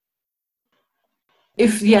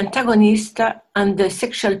if the antagonist and the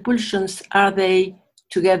sexual pulsions, are they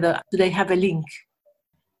together? Do they have a link?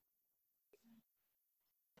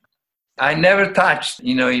 I never touched,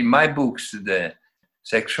 in my books, the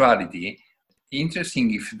sexuality.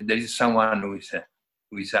 Interesting if there is someone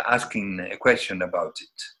who is asking a question about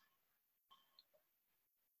it.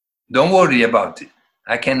 Don't worry about it.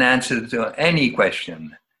 I can answer to any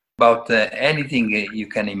question about anything you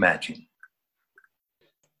can imagine.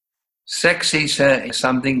 Sex is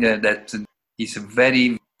something that is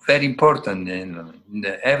very, very important in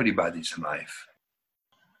everybody's life.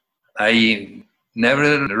 I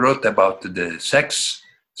never wrote about the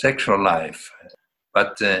sexual life,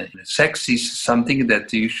 but sex is something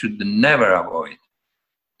that you should never avoid.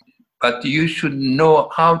 But you should know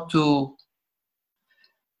how to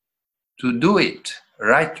do it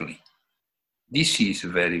rightly. This is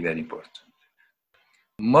very, very important.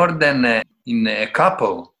 More than in a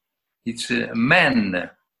couple, it's man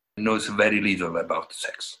knows very little about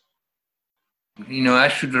sex. I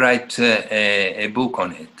should write a book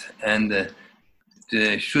on it, and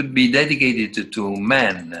it should be dedicated to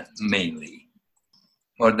men mainly,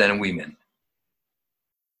 more than women.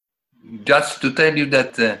 Just to tell you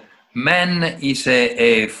that man is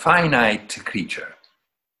a finite creature,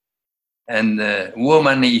 and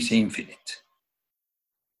woman is infinite.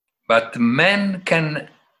 But man can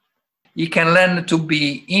learn to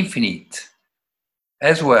be infinite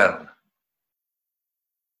as well,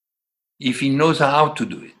 if he knows how to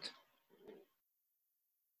do it.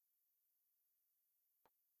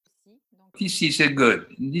 This is good.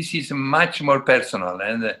 This is much more personal,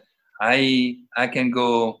 and I can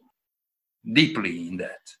go deeply in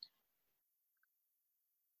that.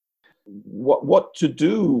 What to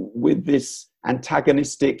do with this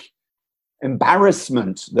antagonistic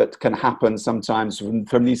embarrassment that can happen sometimes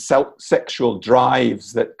from these sexual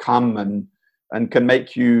drives that come and can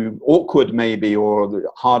make you awkward maybe, or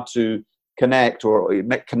hard to connect, or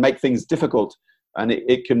it can make things difficult, and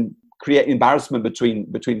it can create embarrassment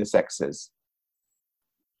between the sexes?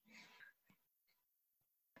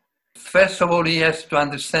 First of all, he has to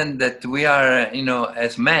understand that we are,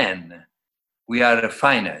 as men, we are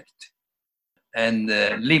finite and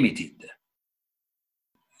limited.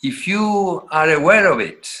 If you are aware of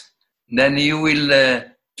it, then you will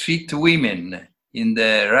treat women in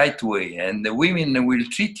the right way, and the women will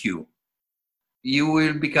treat you. You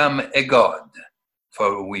will become a god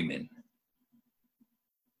for women.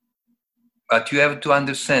 But you have to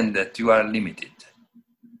understand that you are limited.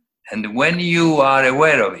 And when you are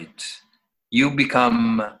aware of it, you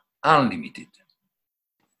become unlimited.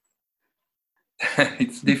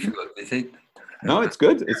 It's difficult, is it? No, it's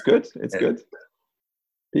good. It's good. It's good.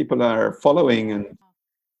 People are following, and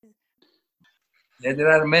there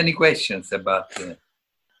are many questions about.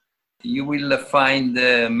 You will find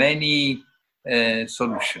many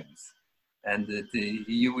solutions, and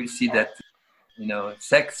you will see that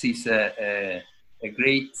sex is a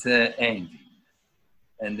great engine,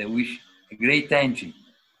 and a great engine,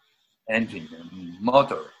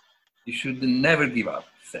 motor. You should never give up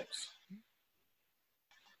sex.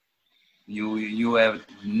 You have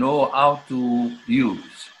to know how to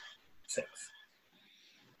use sex.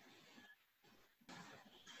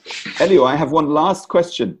 Elio, I have one last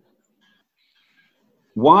question.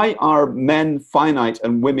 Why are men finite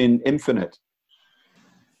and women infinite?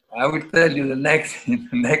 I will tell you in the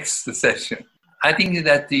next session. I think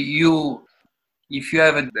that if you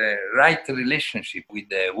have the right relationship with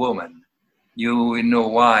the woman, you will know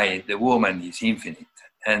why the woman is infinite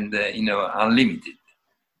and unlimited.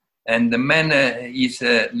 And the man is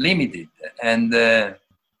limited, and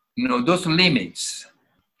those limits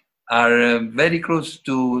are very close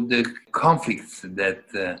to the conflicts that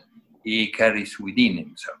he carries within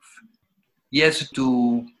himself. He has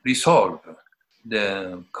to resolve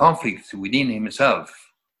the conflicts within himself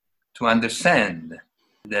to understand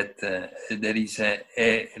that there is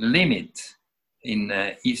a limit in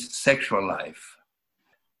his sexual life,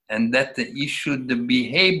 and that he should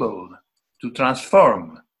be able to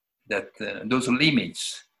transform those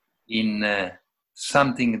limits in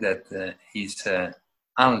something that is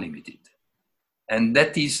unlimited. And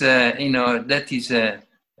that is a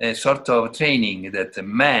sort of training that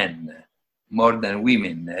man, more than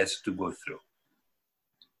women, has to go through.